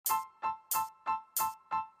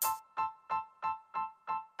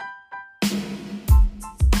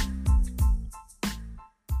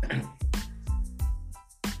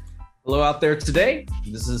Hello out there today.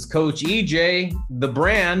 This is Coach EJ, the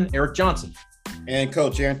brand, Eric Johnson. And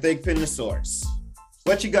Coach Aaron Thigpen, the source.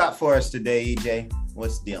 What you got for us today, EJ?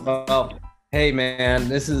 What's the deal? Well, hey man,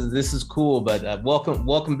 this is cool, but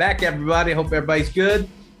welcome back, everybody. Hope everybody's good.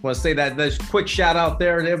 Want to say that quick shout out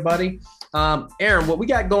there to everybody. Aaron, what we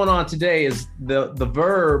got going on today is the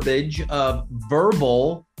verbiage of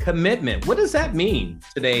verbal commitment. What does that mean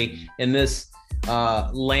today in this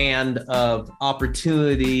land of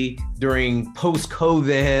opportunity during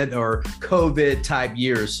post-COVID or COVID type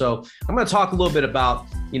years? So I'm going to talk a little bit about,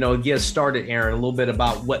 get us started, Aaron, a little bit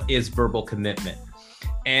about what is verbal commitment.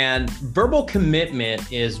 And verbal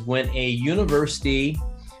commitment is when a university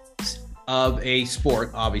of a sport,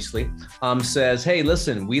 obviously, says, hey,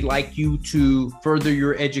 listen, we'd like you to further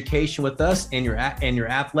your education with us and your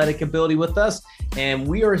athletic ability with us. And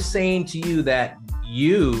we are saying to you that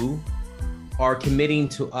you are committing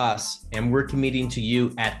to us and we're committing to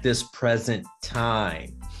you at this present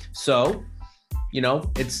time. So,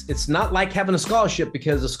 it's not like having a scholarship,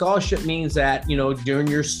 because a scholarship means that, during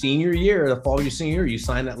your senior year, the fall of your senior year, you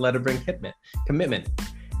sign that letter of commitment,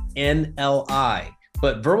 NLI.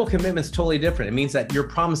 But verbal commitment is totally different. It means that you're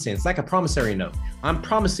promising. It's like a promissory note. I'm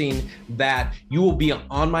promising that you will be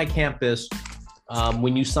on my campus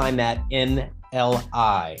when you sign that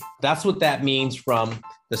NLI. That's what that means from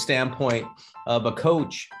the standpoint of a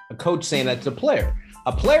coach saying that to a player.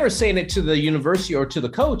 A player saying it to the university or to the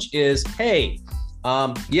coach is, hey,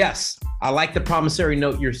 yes, I like the promissory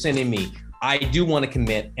note you're sending me. I do want to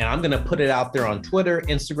commit, and I'm going to put it out there on Twitter,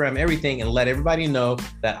 Instagram, everything, and let everybody know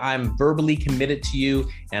that I'm verbally committed to you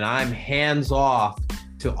and I'm hands off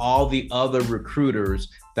to all the other recruiters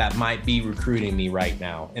that might be recruiting me right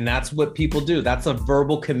now. And that's what people do. That's a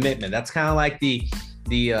verbal commitment. That's kind of like the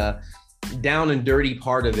down and dirty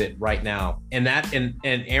part of it right now. And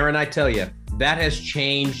Aaron, I tell you, that has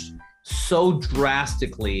changed so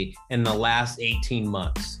drastically in the last 18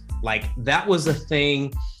 months. Like, that was a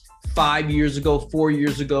thing 5 years ago, 4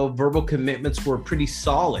 years ago. Verbal commitments were pretty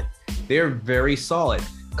solid. They're very solid.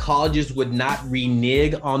 Colleges would not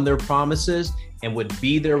renege on their promises and would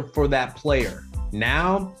be there for that player.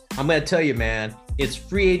 Now, I'm going to tell you, man, it's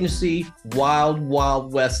free agency, wild,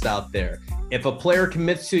 wild west out there. If a player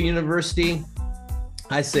commits to a university,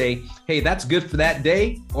 I say, hey, that's good for that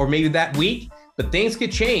day or maybe that week, but things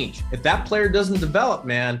could change. If that player doesn't develop,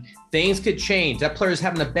 man, things could change. That player is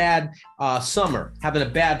having a bad summer, having a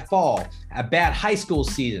bad fall, a bad high school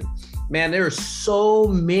season. Man, there are so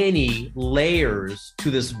many layers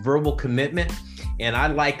to this verbal commitment, and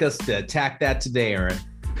I'd like us to attack that today, Aaron.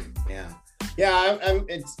 Yeah,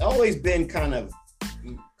 it's always been kind of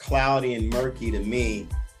cloudy and murky to me.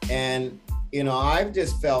 And, I've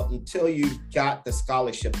just felt until you got the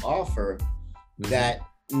scholarship offer that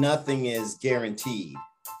nothing is guaranteed.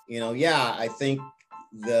 I think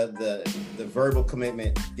the verbal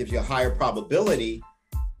commitment gives you a higher probability,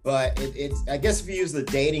 but it's, I guess if you use the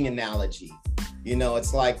dating analogy,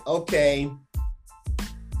 it's like, okay,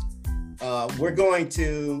 we're going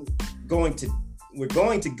to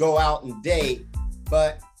go out and date,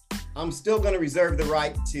 but I'm still going to reserve the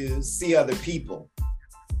right to see other people,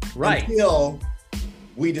 right, until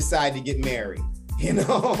we decide to get married,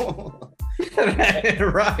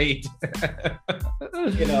 right.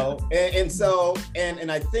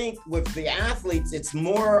 And I think with the athletes, it's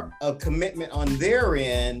more a commitment on their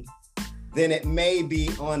end than it may be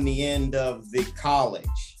on the end of the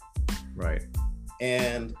college. Right.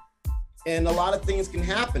 And a lot of things can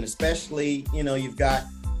happen, especially, you've got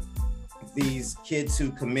these kids who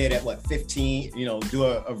commit at 15, do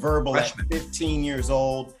a verbal freshman at 15 years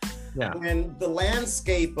old. Yeah. And the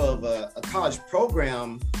landscape of a college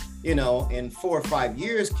program, in 4 or 5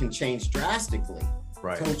 years can change drastically.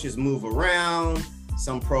 Right. Coaches move around.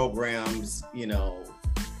 Some programs,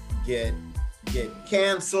 get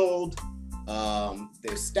canceled.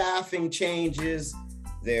 There's staffing changes.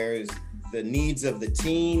 There's the needs of the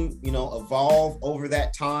team, evolve over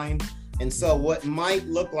that time. And so what might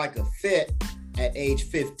look like a fit at age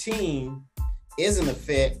 15 isn't a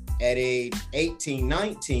fit at age 18,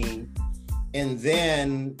 19. And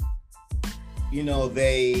then,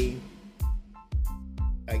 they,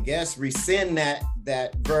 I guess, rescind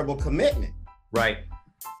that verbal commitment. Right.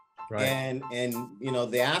 And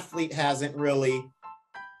the athlete hasn't really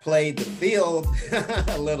played the field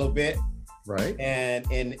a little bit. Right.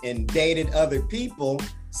 And dated other people.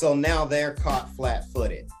 So now they're caught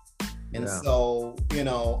flat-footed. And so,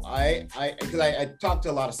 I talk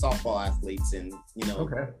to a lot of softball athletes, and,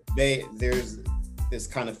 there's this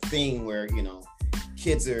kind of thing where,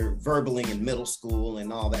 kids are verbaling in middle school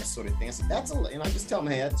and all that sort of thing. So and I just tell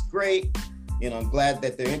them, hey, that's great. I'm glad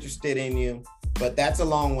that they're interested in you, but that's a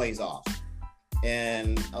long ways off.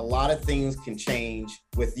 And a lot of things can change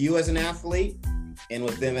with you as an athlete and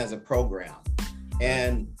with them as a program.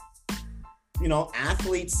 And,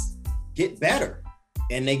 athletes get better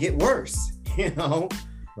and they get worse,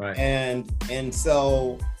 Right. And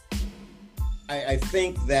so I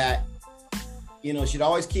think that, should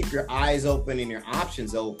always keep your eyes open and your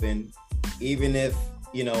options open, even if,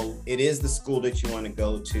 it is the school that you want to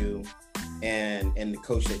go to and the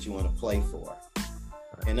coach that you want to play for.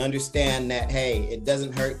 And understand that, hey, it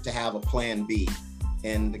doesn't hurt to have a plan B,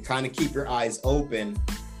 and to kind of keep your eyes open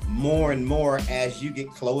more and more as you get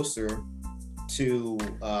closer to,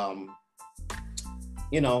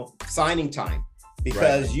 signing time,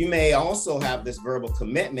 because right. You may also have this verbal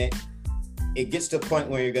commitment. It gets to a point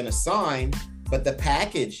where you're going to sign, but the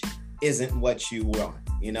package isn't what you want,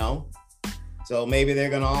 So maybe they're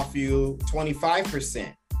going to offer you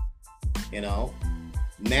 25%,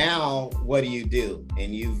 Now, what do?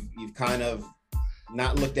 And you've kind of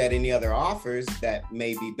not looked at any other offers that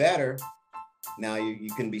may be better. Now you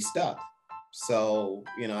can be stuck. So,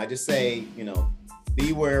 I just say,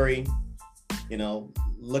 be wary,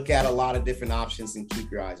 look at a lot of different options and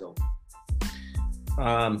keep your eyes open.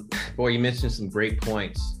 Boy, you mentioned some great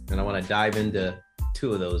points, and I want to dive into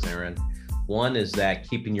two of those, Aaron. One is that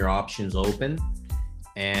keeping your options open,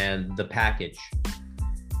 and the package.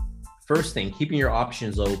 First thing, keeping your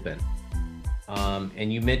options open.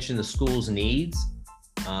 And you mentioned the school's needs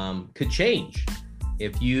could change.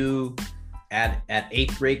 If you at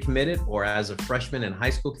 8th grade committed, or as a freshman in high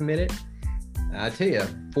school committed, I tell you,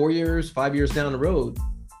 4 years, 5 years down the road,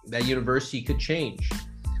 that university could change.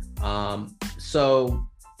 So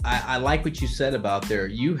I like what you said about there.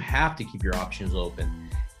 You have to keep your options open.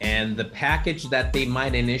 And the package that they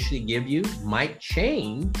might initially give you might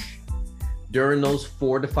change during those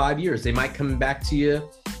 4 to 5 years. They might come back to you,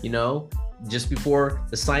 just before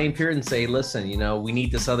the signing period and say, listen, we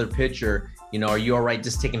need this other pitcher. Are you all right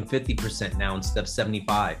just taking 50% now instead of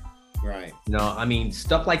 75? Right.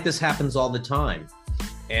 Stuff like this happens all the time.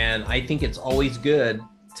 And I think it's always good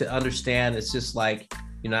to understand it's just like,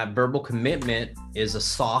 that verbal commitment is a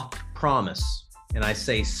soft promise. And I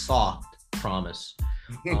say soft promise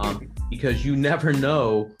because you never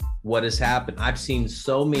know what has happened. I've seen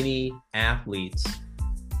so many athletes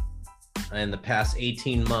in the past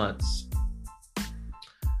 18 months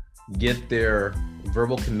get their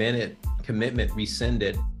verbal commitment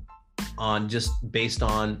rescinded on just based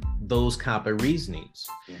on those kind of reasonings.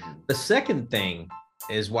 Mm-hmm. The second thing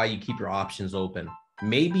is why you keep your options open.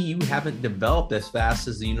 Maybe you haven't developed as fast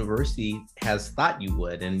as the university has thought you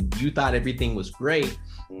would, and you thought everything was great,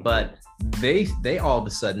 mm-hmm. but they all of a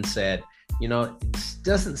sudden said, it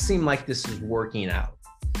doesn't seem like this is working out.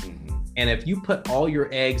 Mm-hmm. And if you put all your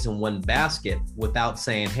eggs in one basket without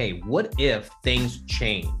saying, hey, what if things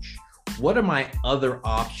change? What are my other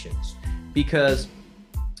options? Because,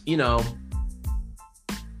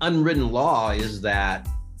 unwritten law is that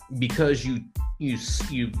because you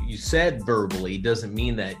said verbally doesn't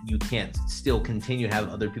mean that you can't still continue to have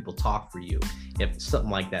other people talk for you if something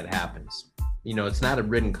like that happens. It's not a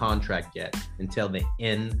written contract yet until the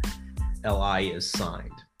NLI is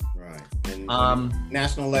signed. Right. And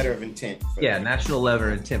national letter of intent. National letter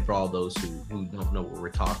of intent for all those who don't know what we're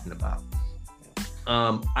talking about.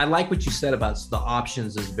 I like what you said about the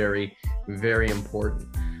options is very, very important.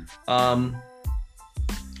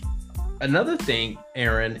 Another thing,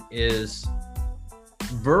 Aaron, is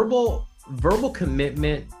verbal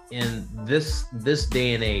commitment in this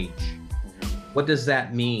day and age. What does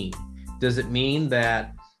that mean? Does it mean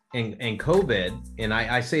that in COVID, and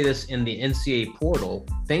I say this in the NCAA portal,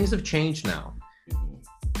 things have changed now.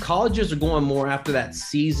 Colleges are going more after that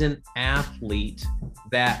seasoned athlete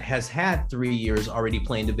that has had 3 years already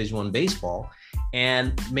playing Division I baseball,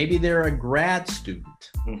 and maybe they're a grad student.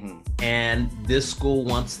 Mm-hmm. And this school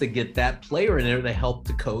wants to get that player in there to help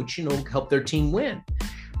the coach, help their team win.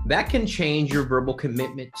 That can change your verbal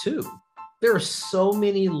commitment too. There are so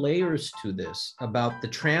many layers to this about the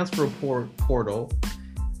transfer portal.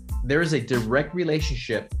 There's a direct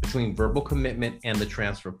relationship between verbal commitment and the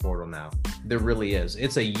transfer portal now. There really is.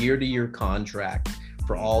 It's a year-to-year contract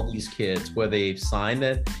for all these kids, whether they've signed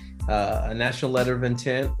a national letter of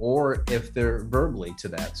intent or if they're verbally to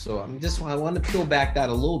that. So I want to peel back that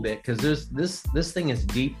a little bit because this thing is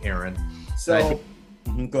deep, Aaron. So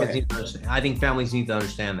go ahead. I think families need to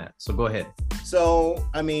understand that. So go ahead. So,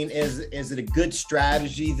 is it a good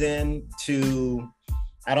strategy then to,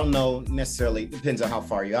 I don't know necessarily, depends on how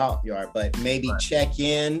far you are, but maybe check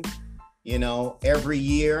in, every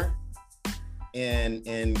year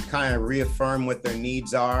and kind of reaffirm what their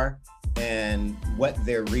needs are and what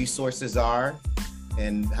their resources are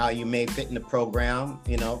and how you may fit in the program.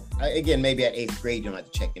 You know, again, maybe at 8th grade, you don't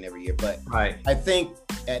have to check in every year, but right. I think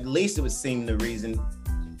at least it would stand the reason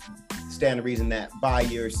that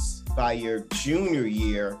by your junior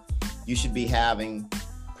year, you should be having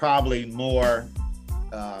probably more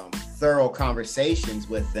thorough conversations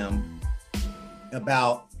with them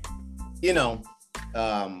about, you know,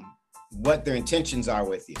 what their intentions are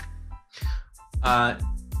with you.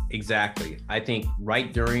 Exactly. I think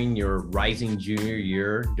right during your rising junior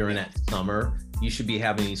year, during that summer, you should be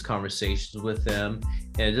having these conversations with them.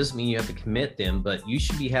 And it doesn't mean you have to commit them, but you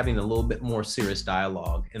should be having a little bit more serious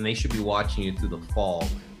dialogue, and they should be watching you through the fall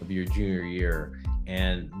of your junior year.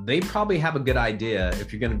 And they probably have a good idea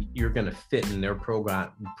if you're gonna fit in their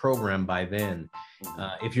program by then.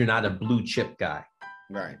 If you're not a blue chip guy.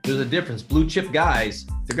 Right. There's a difference. Blue chip guys,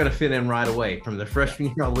 they're gonna fit in right away from the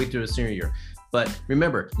freshman year all the way to the senior year. But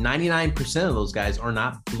remember, 99% of those guys are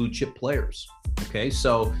not blue chip players. Okay,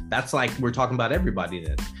 so that's like we're talking about everybody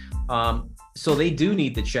then. So they do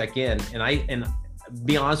need to check in, and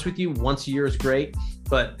be honest with you, once a year is great.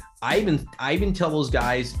 But I even tell those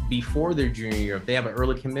guys before their junior year, if they have an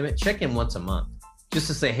early commitment, check in once a month, just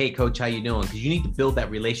to say, hey, coach, how you doing? Because you need to build that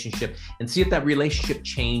relationship and see if that relationship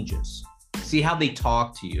changes. See how they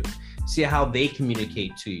talk to you. See how they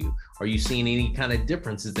communicate to you. Are you seeing any kind of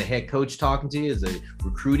difference? Is the head coach talking to you? Is the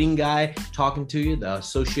recruiting guy talking to you? The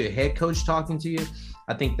associate head coach talking to you?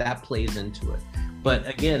 I think that plays into it. But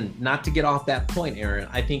again, not to get off that point, Aaron,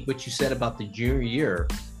 I think what you said about the junior year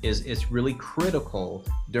is it's really critical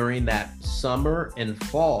during that summer and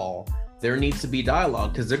fall. There needs to be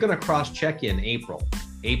dialogue because they're going to cross-check in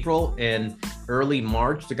April and early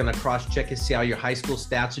March. They're going to cross-check and see how your high school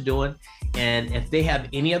stats are doing. And if they have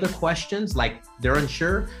any other questions, like they're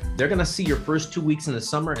unsure, they're going to see your first 2 weeks in the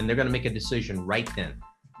summer and they're going to make a decision right then.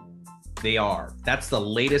 They are. That's the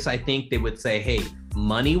latest I think they would say, hey,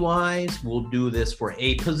 money-wise, we'll do this for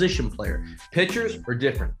a position player. Pitchers are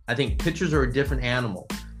different. I think pitchers are a different animal.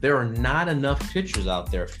 There are not enough pitchers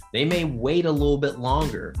out there. They may wait a little bit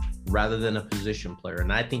longer rather than a position player.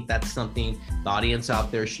 And I think that's something the audience out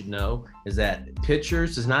there should know, is that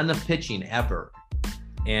pitchers, there's not enough pitching ever.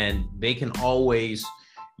 And they can always,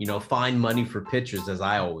 you know, find money for pitchers, as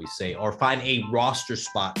I always say, or find a roster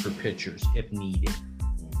spot for pitchers if needed.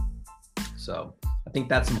 So I think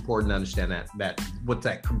that's important to understand that what's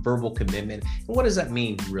that verbal commitment and what does that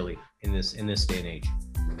mean really in this day and age?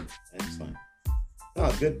 Excellent.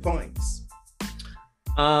 Oh, good points.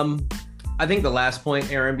 I think the last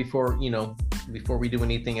point, Aaron, before we do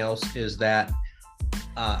anything else, is that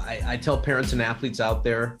I tell parents and athletes out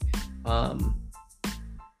there,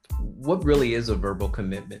 what really is a verbal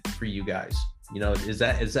commitment for you guys? You know, is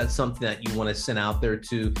that something that you want to send out there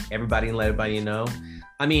to everybody and let everybody know?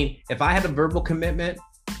 I mean, if I had a verbal commitment,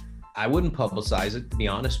 I wouldn't publicize it, to be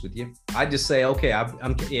honest with you. I'd just say, okay,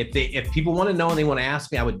 if people want to know and they want to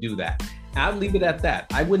ask me, I would do that. I'd leave it at that.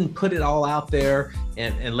 I wouldn't put it all out there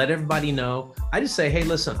and let everybody know. I just say, hey,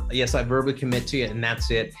 listen, yes, I verbally commit to you, and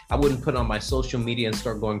that's it. I wouldn't put it on my social media and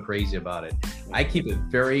start going crazy about it. I keep it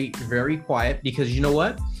very, very quiet because you know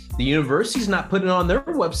what? The university's not putting it on their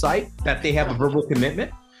website that they have a verbal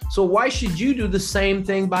commitment. So why should you do the same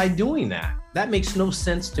thing by doing that? That makes no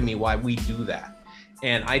sense to me why we do that.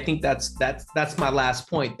 And I think that's my last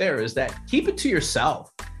point there, is that keep it to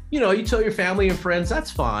yourself. You know, you tell your family and friends,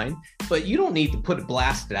 that's fine, but you don't need to put it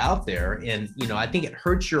blasted out there. And, you know, I think it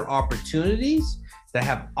hurts your opportunities to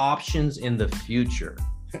have options in the future.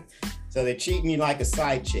 So they're treating you like a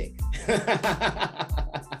side chick.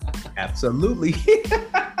 Absolutely.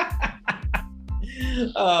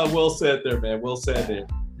 Well said there, man. Well said there.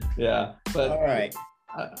 Yeah. But all right.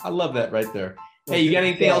 I love that right there. Hey, you got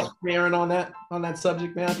anything else, Aaron, on that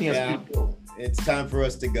subject, man? I think that's pretty cool. It's time for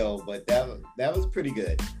us to go, but that was pretty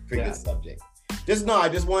good. Good subject. I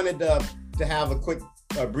just wanted to have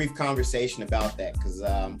a brief conversation about that, because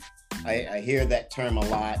I hear that term a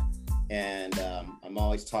lot, and I'm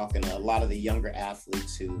always talking to a lot of the younger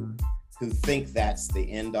athletes who think that's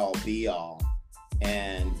the end all be all,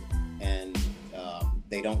 and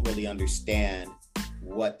they don't really understand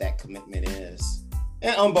what that commitment is,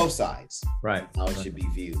 and on both sides, right? How it should be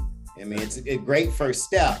viewed. I mean, it's a great first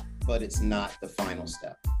step, but it's not the final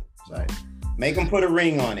step. So make them put a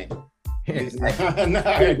ring on it.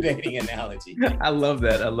 Another dating analogy. I love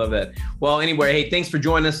that. Well, anyway, hey, thanks for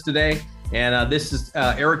joining us today. And this is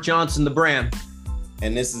Eric Johnson, the brand.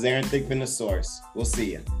 And this is Aaron Thigpen, the source. We'll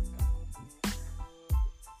see you.